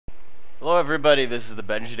Hello everybody, this is the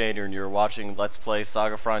Benjinator and you're watching Let's Play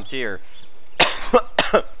SaGa Frontier.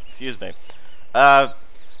 Excuse me.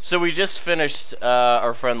 So we just finished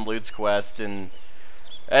our friend Loot's quest, and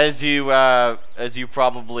as you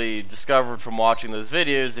probably discovered from watching those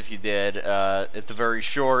videos, if you did, it's a very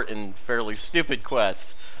short and fairly stupid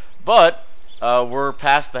quest. But we're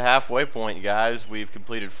past the halfway point, guys. We've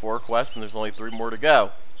completed 4 quests and there's only 3 more to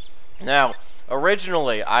go. Now,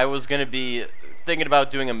 originally I was going to be thinking about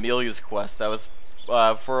doing Amelia's quest. That was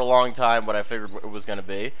for a long time what I figured it was going to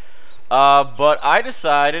be. But I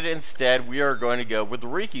decided instead we are going to go with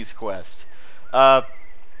Riki's quest.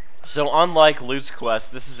 So unlike Loot's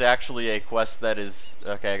quest, this is actually a quest that is...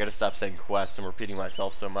 Okay, I gotta stop saying quest, I'm repeating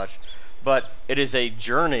myself so much. But it is a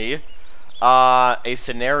journey, a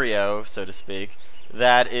scenario, so to speak,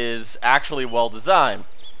 that is actually well designed.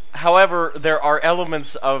 However, there are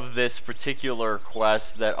elements of this particular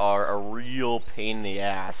quest that are a real pain in the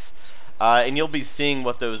ass, and you'll be seeing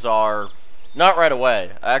what those are. Not right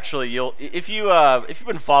away. Actually, if you've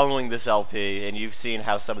been following this LP and you've seen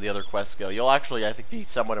how some of the other quests go, you'll actually, I think, be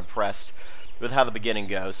somewhat impressed with how the beginning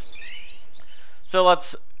goes. So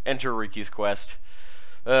let's enter Riki's quest.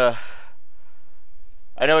 I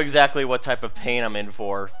know exactly what type of pain I'm in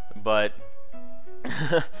for, but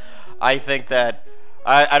I think that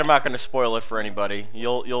I'm not going to spoil it for anybody.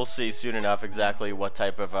 You'll see soon enough exactly what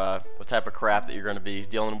type of crap that you're going to be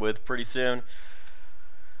dealing with pretty soon.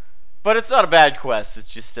 But it's not a bad quest. It's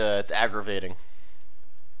just it's aggravating.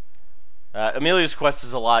 Amelia's quest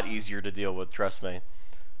is a lot easier to deal with. Trust me.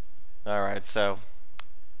 All right, so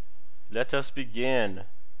let us begin.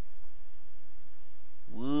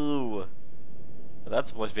 Woo! That's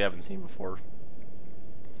a place we haven't seen before.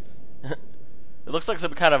 It looks like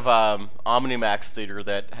some kind of Omnimax theater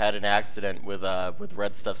that had an accident with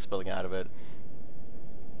red stuff spilling out of it.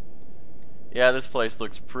 Yeah, this place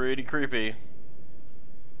looks pretty creepy.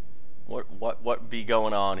 What be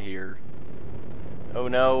going on here? Oh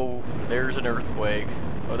no, there's an earthquake.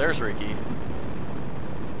 Oh, there's Riki.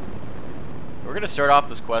 We're gonna start off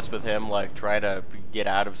this quest with him, like, trying to get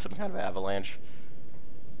out of some kind of avalanche.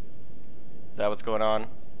 Is that what's going on?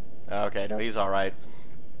 Okay, no, he's alright.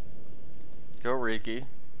 Go Riki.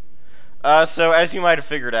 So as you might have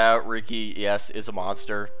figured out, Riki, yes, is a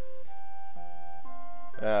monster.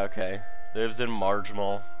 Okay. Lives in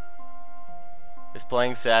Marginal. Is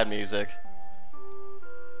playing sad music.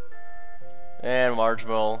 And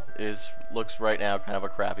Marginal looks right now kind of a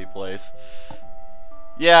crappy place.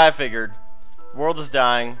 Yeah, I figured. The world is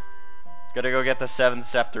dying. Gotta go get the 7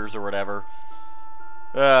 scepters or whatever.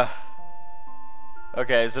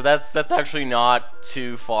 Okay, so that's actually not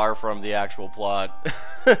too far from the actual plot.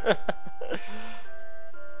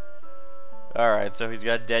 Alright, so he's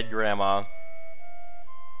got dead grandma.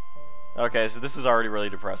 Okay, so this is already really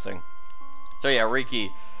depressing. So yeah,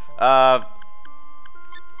 Riki. So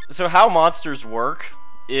how monsters work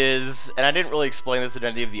is, and I didn't really explain this in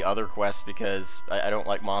any of the other quests because I don't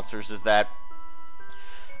like monsters, is that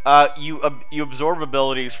you absorb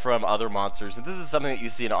abilities from other monsters, and this is something that you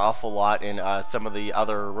see an awful lot in some of the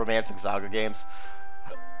other romantic SaGa games.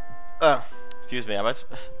 Excuse me, I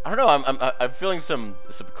don't know. I'm feeling some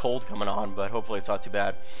cold coming on, but hopefully it's not too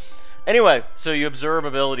bad. Anyway, so you absorb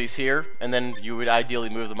abilities here, and then you would ideally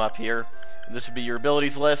move them up here. This would be your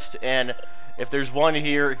abilities list, and if there's one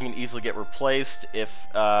here, it can easily get replaced if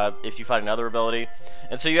you find another ability.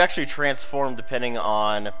 And so you actually transform depending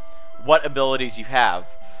on what abilities you have.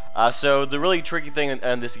 So the really tricky thing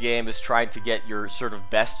in this game is trying to get your sort of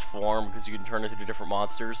best form, because you can turn into different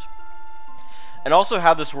monsters. And also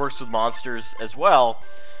how this works with monsters as well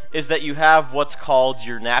is that you have what's called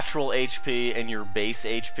your natural HP and your base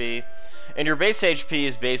HP. And your base HP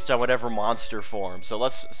is based on whatever monster form. So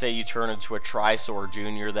let's say you turn into a Trisaur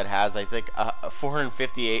Junior that has, I think,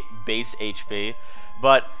 458 base HP.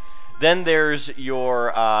 But then there's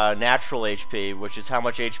your natural HP, which is how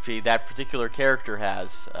much HP that particular character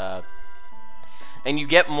has. And you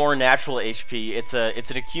get more natural HP. It's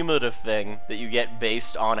an accumulative thing that you get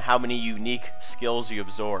based on how many unique skills you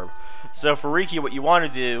absorb. So for Riki, what you want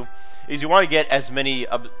to do is you want to get as many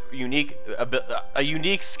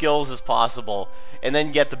unique skills as possible, and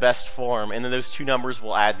then get the best form, and then those two numbers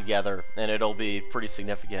will add together, and it'll be pretty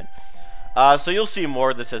significant. So you'll see more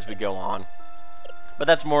of this as we go on, but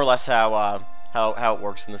that's more or less how it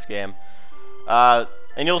works in this game. And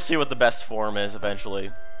you'll see what the best form is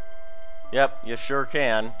eventually. Yep, you sure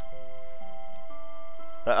can.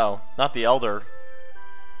 Uh-oh, not the Elder.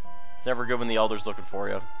 It's never good when the Elder's looking for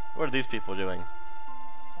you. What are these people doing?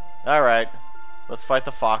 Alright, let's fight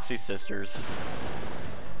the Foxy Sisters.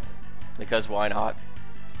 Because why not?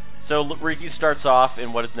 So Riki starts off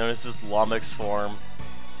in what is known as his Lummox form.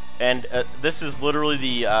 And this is literally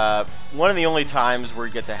the one of the only times where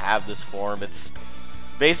you get to have this form. It's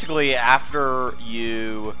basically after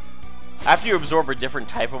you absorb a different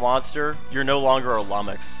type of monster, you're no longer a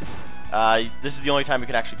Lummox. This is the only time you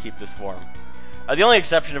can actually keep this form. The only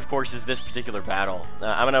exception, of course, is this particular battle.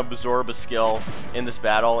 I'm going to absorb a skill in this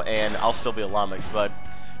battle, and I'll still be a Lummox. But,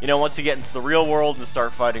 you know, once you get into the real world and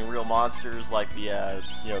start fighting real monsters like the,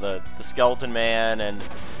 you know, the Skeleton Man and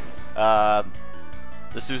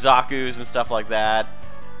the Suzakus and stuff like that,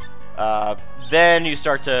 then you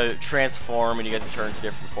start to transform and you get to turn to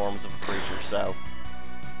different forms of a creature. So,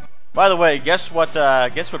 by the way, guess what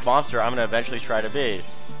monster I'm going to eventually try to be?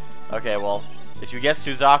 Okay, well, if you guess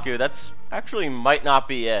Suzaku, that's actually might not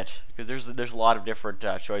be it, because there's a lot of different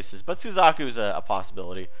choices, but Suzaku is a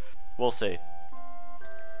possibility. We'll see.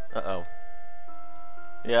 Uh-oh.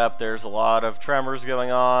 Yep, there's a lot of tremors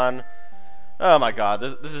going on. Oh my god,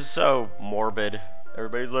 this is so morbid.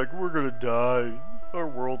 Everybody's like, we're gonna die. Our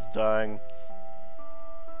world's dying.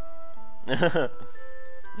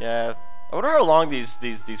 Yeah. I wonder how long these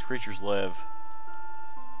creatures live.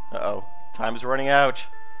 Uh-oh. Time's running out.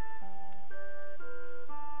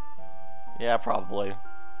 Yeah, probably.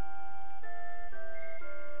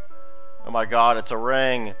 Oh my god, it's a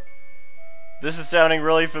ring. This is sounding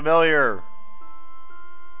really familiar.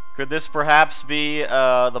 Could this perhaps be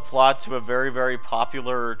the plot to a very, very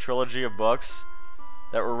popular trilogy of books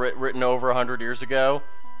that were written over 100 years ago?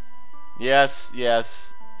 Yes,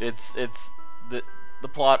 yes. It's the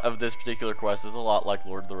plot of this particular quest is a lot like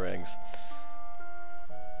Lord of the Rings.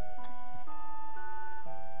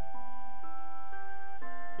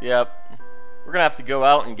 Yep. We're gonna have to go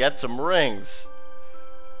out and get some rings,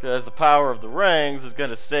 because the power of the rings is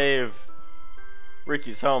gonna save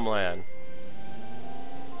Riki's homeland.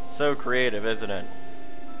 So creative, isn't it?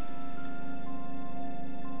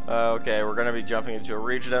 Okay, we're gonna be jumping into a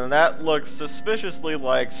region, and that looks suspiciously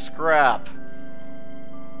like scrap.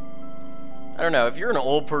 I don't know, if you're an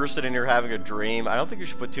old person and you're having a dream, I don't think you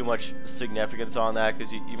should put too much significance on that,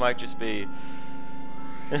 because you might just be...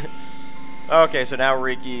 Okay, so now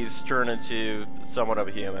Riki's turned into somewhat of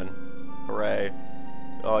a human. Hooray.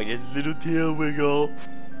 Oh, he has a little tail wiggle.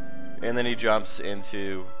 And then he jumps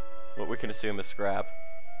into what we can assume is scrap.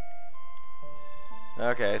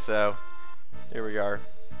 Okay, so here we are.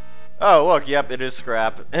 Oh, look, yep, it is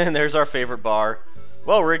scrap. And there's our favorite bar.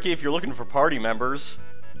 Well, Riki, if you're looking for party members,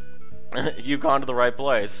 you've gone to the right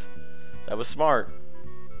place. That was smart.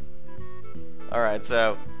 Alright,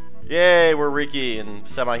 so, yay, we're Riki in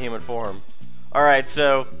semi-human form. Alright,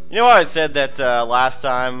 so, you know how I said that last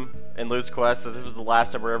time in Loot's Quest that this was the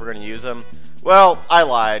last time we're ever going to use him? Well, I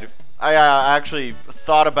lied. I actually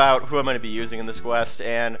thought about who I'm going to be using in this quest,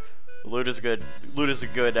 and Loot is a good Loot is a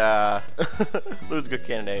good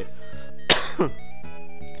candidate.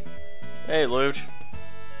 Hey, Loot.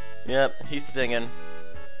 Yep, he's singing.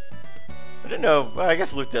 I didn't know. Well, I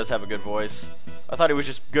guess Loot does have a good voice. I thought he was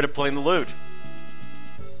just good at playing the lute.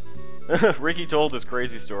 Riki told his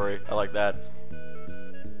crazy story. I like that.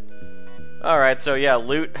 Alright, so yeah,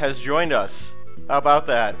 Loot has joined us. How about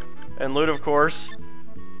that? And Loot, of course.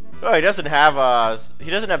 Oh, he doesn't have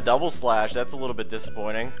double slash. That's a little bit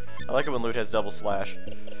disappointing. I like it when Loot has double slash.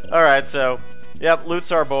 Alright, so yep,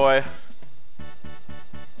 Loot's our boy.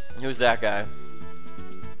 Who's that guy?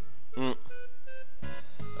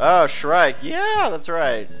 Oh, Shrike. Yeah, that's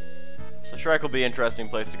right. So Shrike will be an interesting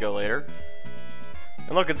place to go later.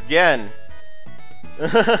 And look, it's Gen.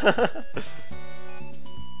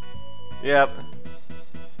 Yep.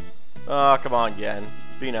 Oh, come on, Gen.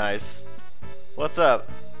 Be nice. What's up?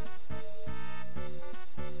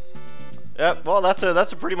 Yep, well, that's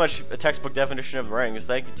a pretty much a textbook definition of rings.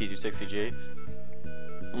 Thank you, T260G.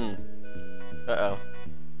 Uh-oh.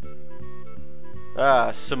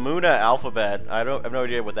 Samuna Alphabet. I have no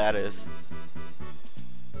idea what that is.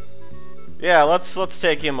 Yeah, let's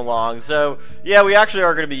take him along. So, yeah, we actually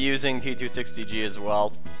are going to be using T260G as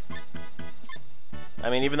well. I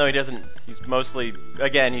mean, even though he's mostly,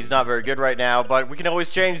 again, he's not very good right now, but we can always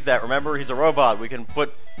change that. Remember, he's a robot. We can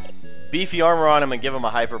put beefy armor on him and give him a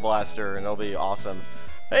Hyper Blaster, and it'll be awesome.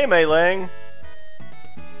 Hey, Mei Ling.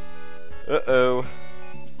 Uh-oh.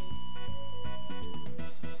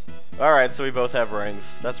 Alright, so we both have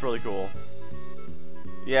rings. That's really cool.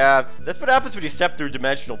 Yeah, that's what happens when you step through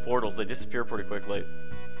dimensional portals. They disappear pretty quickly.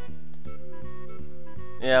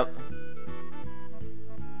 Yep.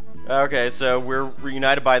 Okay, so we're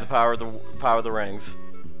reunited by the power of the rings.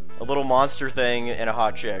 A little monster thing and a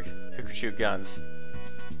hot chick who can shoot guns.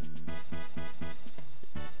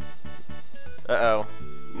 Uh-oh.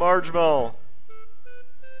 Margmal!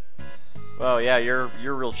 Oh yeah, you're a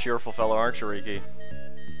real cheerful fellow, aren't you, Riki?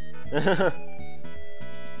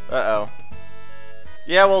 Uh-oh.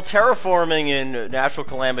 Yeah, well, terraforming and natural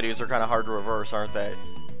calamities are kind of hard to reverse, aren't they?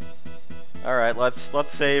 Alright, let's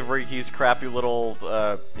save Riki's crappy little,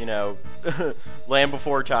 you know, Land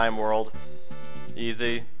Before Time world.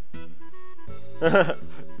 Easy.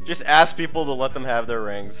 Just ask people to let them have their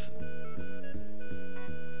rings.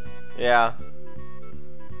 Yeah.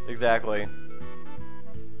 Exactly.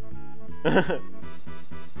 Gonna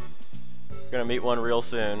meet one real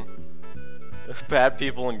soon. Bad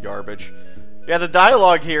people and garbage. Yeah, the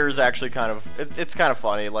dialogue here is actually kind of... It's kind of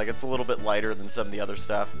funny. Like, it's a little bit lighter than some of the other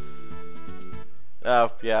stuff.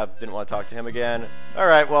 Oh, yeah, didn't want to talk to him again.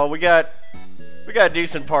 Alright, well, we got a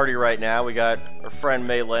decent party right now. We got our friend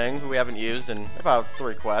Mei Ling, who we haven't used in about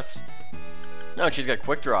 3 quests. No, and she's got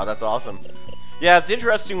quick draw. That's awesome. Yeah, it's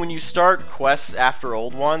interesting when you start quests after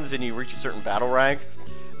old ones and you reach a certain battle rank,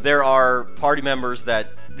 there are party members that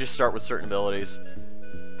just start with certain abilities.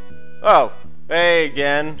 Oh, hey,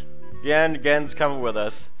 Gen. Gen's coming with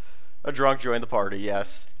us. A drunk joined the party,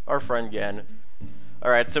 yes. Our friend Gen.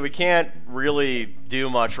 Alright, so we can't really do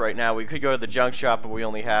much right now. We could go to the junk shop, but we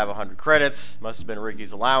only have 100 credits. Must have been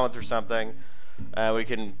Riki's allowance or something. We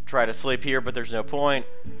can try to sleep here, but there's no point.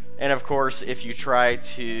 And of course, if you try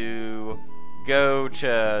to go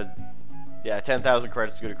to... Yeah, 10,000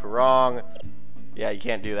 credits to go to Kurong. Yeah, you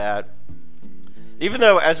can't do that. Even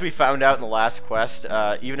though, as we found out in the last quest,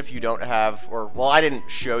 even if you don't have, or, well, I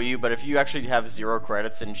didn't show you, but if you actually have 0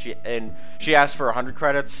 credits and she asks for 100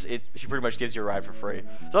 credits, she pretty much gives you a ride for free.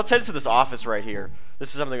 So let's head to this office right here. This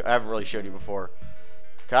is something I haven't really showed you before.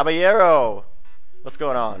 Caballero! What's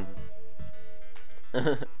going on?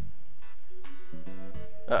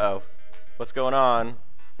 Uh-oh. What's going on?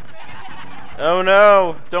 Oh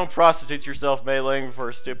no! Don't prostitute yourself, Mei Ling, for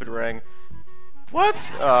a stupid ring. What?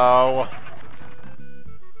 Oh...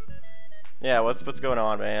 Yeah, what's going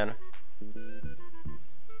on, man?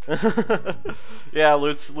 Yeah,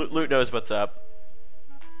 Loot knows what's up.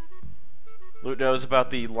 Loot knows about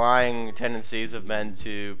the lying tendencies of men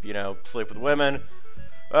to, you know, sleep with women.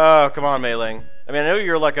 Oh, come on, Mei Ling. I mean, I know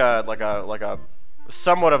you're like a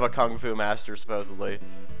somewhat of a kung fu master, supposedly.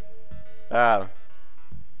 You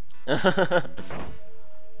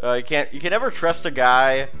can never trust a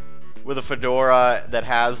guy with a fedora that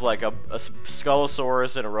has like a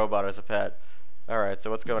Skullosaurus and a robot as a pet. Alright, so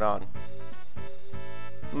what's going on?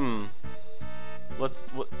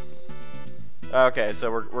 Okay, so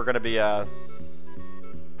we're gonna be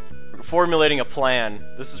formulating a plan.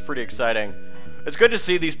 This is pretty exciting. It's good to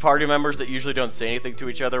see these party members that usually don't say anything to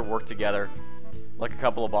each other work together. Like a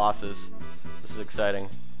couple of bosses. This is exciting.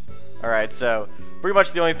 Alright, so pretty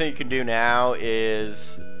much the only thing you can do now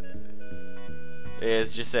is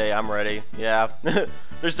just say, I'm ready. Yeah.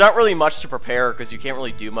 There's not really much to prepare because you can't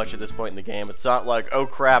really do much at this point in the game. It's not like, oh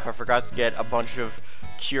crap, I forgot to get a bunch of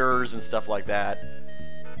cures and stuff like that.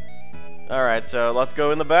 Alright, so let's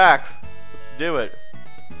go in the back. Let's do it.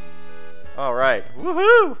 Alright.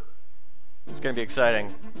 Woohoo! It's gonna be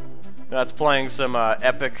exciting. Now it's playing some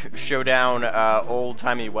epic showdown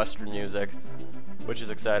old-timey western music, which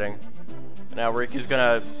is exciting. And now Riki's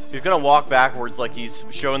gonna walk backwards like he's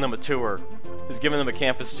showing them a tour. He's giving them a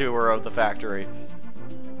campus tour of the factory.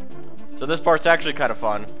 So this part's actually kind of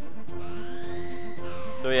fun.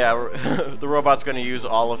 So yeah, the robot's going to use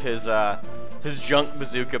all of his junk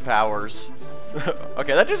bazooka powers.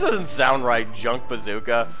 Okay, that just doesn't sound right, junk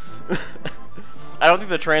bazooka. I don't think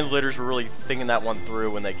the translators were really thinking that one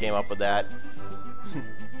through when they came up with that.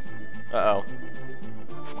 Uh-oh.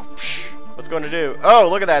 What's going to do? Oh,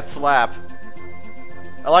 look at that slap.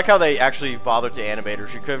 I like how they actually bothered to animate her.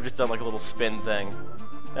 She could have just done like a little spin thing.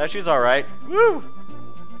 Yeah, she's alright. Woo!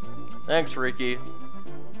 Thanks, Riki.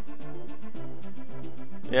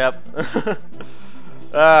 Yep.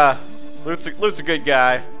 Loot's a good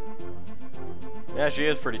guy. Yeah, she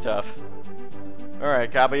is pretty tough.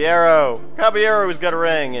 Alright, Caballero. Caballero's got a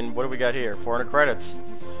ring, and what do we got here? 400 credits.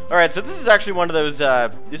 Alright, so this is actually one of those,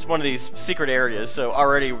 this is one of these secret areas, so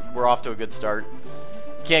already we're off to a good start.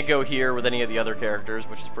 Can't go here with any of the other characters,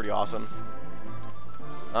 which is pretty awesome.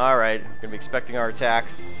 Alright, gonna be expecting our attack.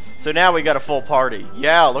 So now we got a full party.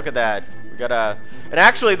 Yeah, look at that. We got a... And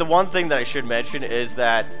actually, the one thing that I should mention is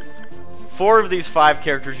that 4 of these 5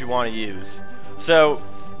 characters you want to use. So,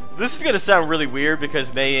 this is gonna sound really weird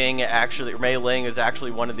because Mei Ling is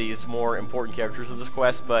actually one of these more important characters of this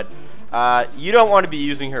quest, but you don't want to be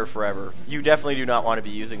using her forever. You definitely do not want to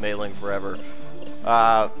be using Mei Ling forever.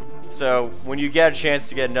 So, when you get a chance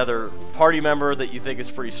to get another party member that you think is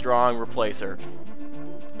pretty strong, replace her.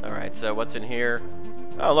 Alright, so what's in here?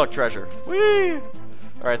 Oh, look, treasure. Whee!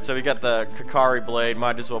 Alright, so we got the Kakari blade.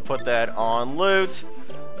 Might as well put that on loot.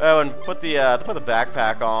 Oh, and put the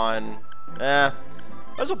backpack on. Might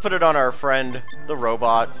as well put it on our friend, the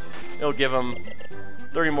robot. It'll give him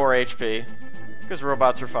 30 more HP. Because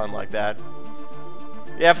robots are fun like that.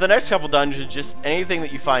 Yeah, for the next couple dungeons, just anything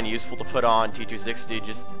that you find useful to put on T260,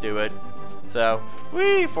 just do it. So,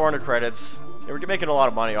 whee, 400 credits. Yeah, we're making a lot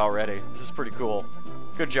of money already. This is pretty cool.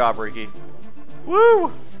 Good job, Riki. Woo!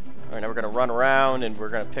 Alright, now we're going to run around, and we're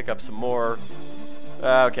going to pick up some more.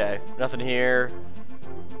 Okay, nothing here.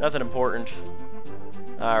 Nothing important.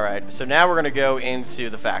 Alright, so now we're going to go into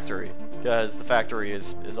the factory, because the factory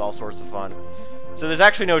is all sorts of fun. So there's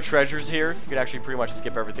actually no treasures here. You can actually pretty much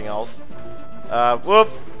skip everything else. Whoop!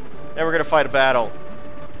 Now we're going to fight a battle.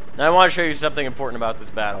 Now I want to show you something important about this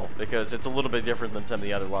battle, because it's a little bit different than some of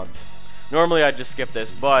the other ones. Normally I'd just skip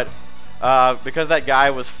this, but because that guy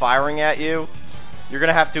was firing at you, you're going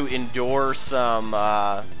to have to endure some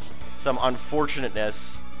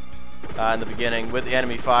unfortunateness in the beginning with the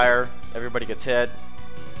enemy fire. Everybody gets hit.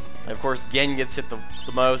 And of course, Gen gets hit the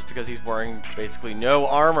most because he's wearing basically no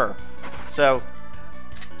armor. So,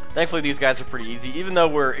 thankfully these guys are pretty easy, even though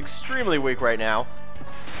we're extremely weak right now.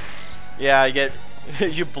 Yeah,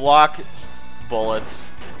 you block bullets.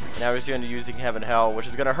 Now he's going to be using Heaven Hell, which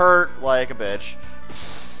is going to hurt like a bitch.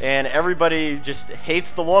 And everybody just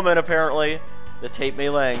hates the woman, apparently. Just hate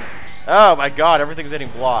meleeing. Oh my god, everything's getting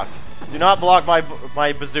blocked. Do not block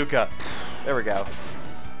my bazooka. There we go.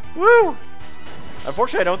 Woo!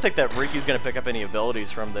 Unfortunately, I don't think that Riki's going to pick up any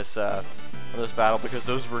abilities from this battle, because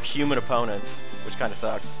those were human opponents, which kind of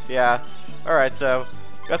sucks. Yeah. Alright, so,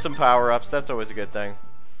 got some power-ups. That's always a good thing.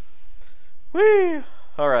 Whee!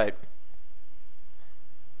 Alright.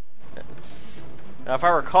 Now, if I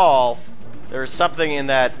recall, there's something in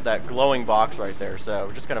that glowing box right there, so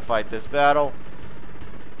we're just going to fight this battle.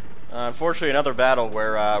 Unfortunately, another battle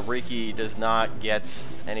where Riki does not get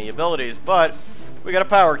any abilities, but we got a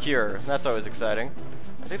power cure. That's always exciting.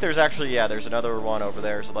 I think there's actually, yeah, there's another one over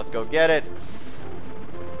there, so let's go get it.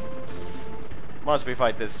 Once we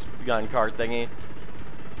fight this gun card thingy.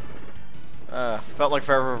 Felt like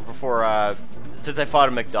forever before, since I fought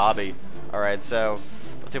a McDobby. Alright, so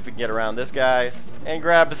let's see if we can get around this guy and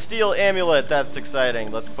grab a steel amulet. That's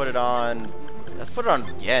exciting. Let's put it on. Let's put it on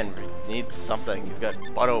again. He needs something. He's got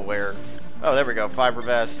Buttoware. Oh, there we go. Fiber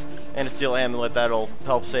vest and a steel amulet. That'll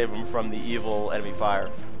help save him from the evil enemy fire.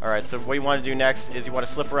 Alright, so what you want to do next is you want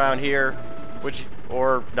to slip around here,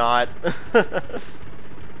 or not.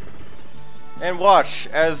 And watch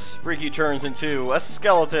as Riki turns into a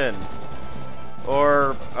skeleton.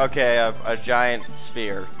 Or, okay, a giant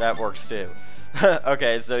spear. That works too.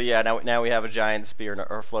 Okay, so yeah, now we have a giant spear,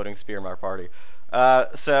 or floating spear in our party.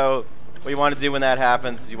 So what you want to do when that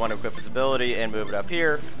happens is you want to equip his ability and move it up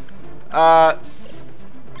here.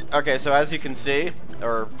 Okay, so as you can see,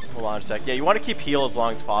 or hold on a sec. Yeah, you want to keep heal as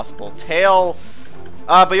long as possible. Tail,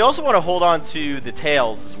 but you also want to hold on to the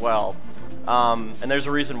tails as well. And there's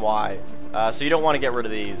a reason why. So you don't want to get rid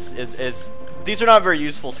of these. These are not very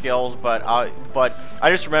useful skills, but I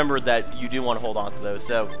just remembered that you do want to hold on to those.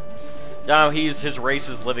 So now his race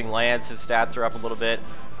is Living Lance. His stats are up a little bit.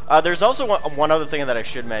 There's also one other thing that I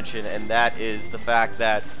should mention, and that is the fact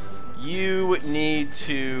that you need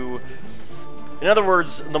to. In other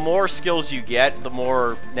words, the more skills you get, the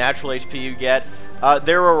more natural HP you get.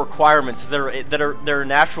 There are requirements. There are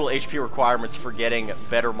natural HP requirements for getting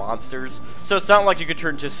better monsters. So it's not like you could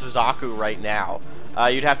turn to Suzaku right now.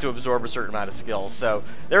 You'd have to absorb a certain amount of skills. So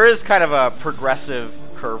there is kind of a progressive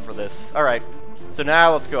curve for this. Alright, so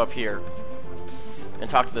now let's go up here and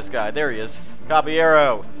talk to this guy. There he is.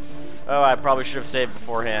 Caballero. Oh, I probably should have saved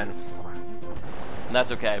beforehand. And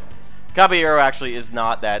that's okay. Caballero actually is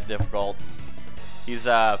not that difficult. He's,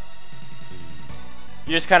 you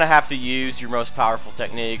just kind of have to use your most powerful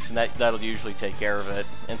techniques, and that'll usually take care of it.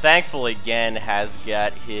 And thankfully, Gen has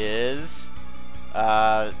got his,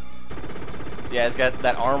 yeah, he's got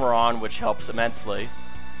that armor on, which helps immensely.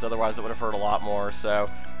 Because otherwise it would have hurt a lot more. So,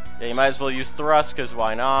 yeah, you might as well use thrust, because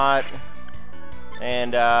why not?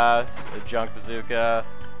 And, the junk bazooka,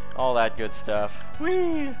 all that good stuff.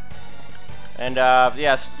 Whee! And,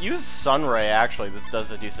 yes, use Sunray, actually. This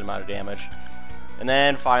does a decent amount of damage. And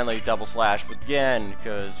then finally double slash with Gen,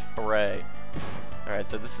 because hooray. Alright,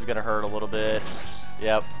 so this is gonna hurt a little bit.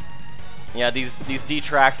 Yep. Yeah, these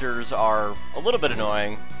detractors are a little bit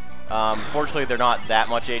annoying. Fortunately they're not that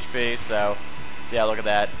much HP, so yeah, look at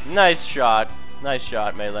that. Nice shot. Nice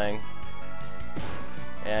shot, Mei-Ling.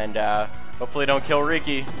 And hopefully don't kill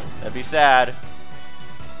Riki. That'd be sad.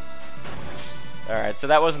 Alright, so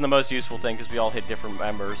that wasn't the most useful thing because we all hit different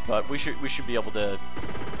members, but we should be able to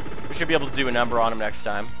We should be able to do a number on him next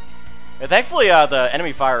time. And thankfully, the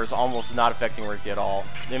enemy fire is almost not affecting Riki at all,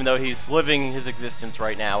 even though he's living his existence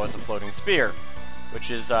right now as a floating spear, which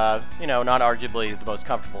is, you know, not arguably the most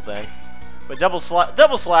comfortable thing. But double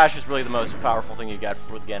slash is really the most powerful thing you get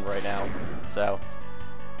with Gen right now. So,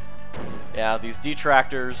 yeah, these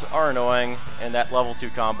detractors are annoying, and that level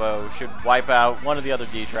 2 combo should wipe out one of the other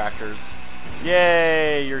detractors.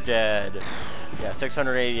 Yay, you're dead. Yeah,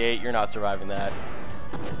 688, you're not surviving that.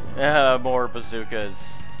 More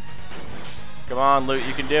bazookas. Come on, Loot,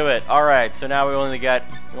 you can do it. All right, so now we only got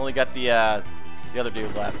the other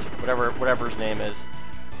dude left, whatever his name is.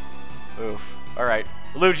 Oof. All right,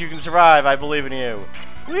 Loot, you can survive. I believe in you.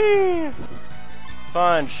 Whee!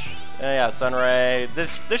 Punch. Yeah, Sunray.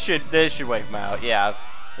 This should wipe him out. Yeah,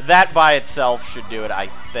 that by itself should do it, I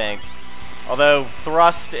think. Although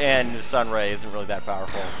Thrust and Sunray isn't really that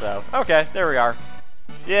powerful. So okay, there we are.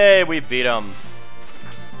 Yay, we beat him.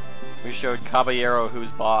 We showed Caballero who's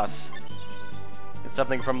boss. It's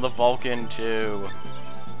something from the Vulcan too.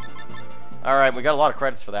 All right, we got a lot of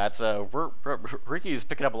credits for that, so Riki's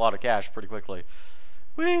picking up a lot of cash pretty quickly.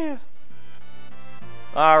 Whee!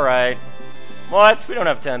 All right. What? We don't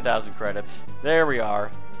have 10,000 credits. There we are.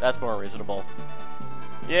 That's more reasonable.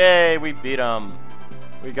 Yay, we beat him.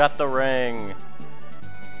 We got the ring.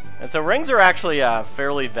 And so rings are actually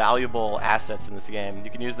fairly valuable assets in this game.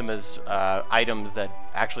 You can use them as items that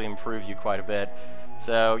actually improve you quite a bit.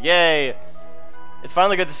 So, yay! It's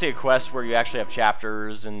finally good to see a quest where you actually have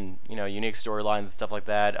chapters and, you know, unique storylines and stuff like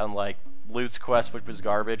that, unlike Loot's quest, which was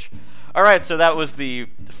garbage. Alright, so that was the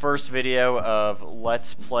first video of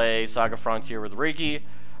Let's Play SaGa Frontier with Riki.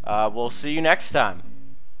 We'll see you next time.